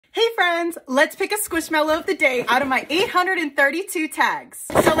Hey friends, let's pick a Squishmallow of the day out of my 832 tags.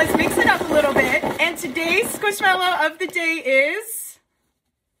 So let's mix it up a little bit. And today's Squishmallow of the day is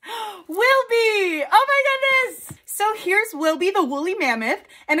Wilbie! Oh my goodness! So here's Wilbie the woolly mammoth,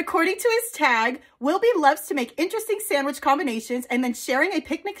 and according to his tag, Wilbie loves to make interesting sandwich combinations and then sharing a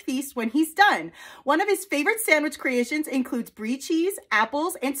picnic feast when he's done. One of his favorite sandwich creations includes brie cheese,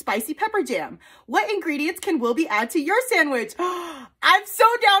 apples, and spicy pepper jam. What ingredients can Wilbie add to your sandwich? I'm so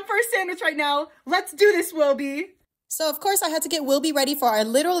down for a sandwich right now. Let's do this, Wilbie. So, of course, I had to get Wilbie ready for our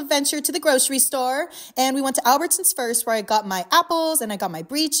little adventure to the grocery store. And we went to Albertsons first, where I got my apples and I got my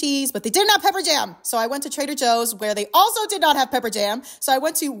brie cheese, but they didn't have pepper jam. So I went to Trader Joe's, where they also did not have pepper jam. So I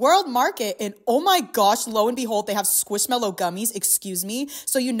went to World Market, and oh my gosh, lo and behold, they have Squishmallow gummies, excuse me.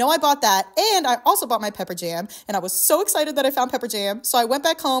 So you know I bought that, and I also bought my pepper jam, and I was so excited that I found pepper jam. So I went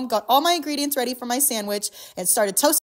back home, got all my ingredients ready for my sandwich, and started toasting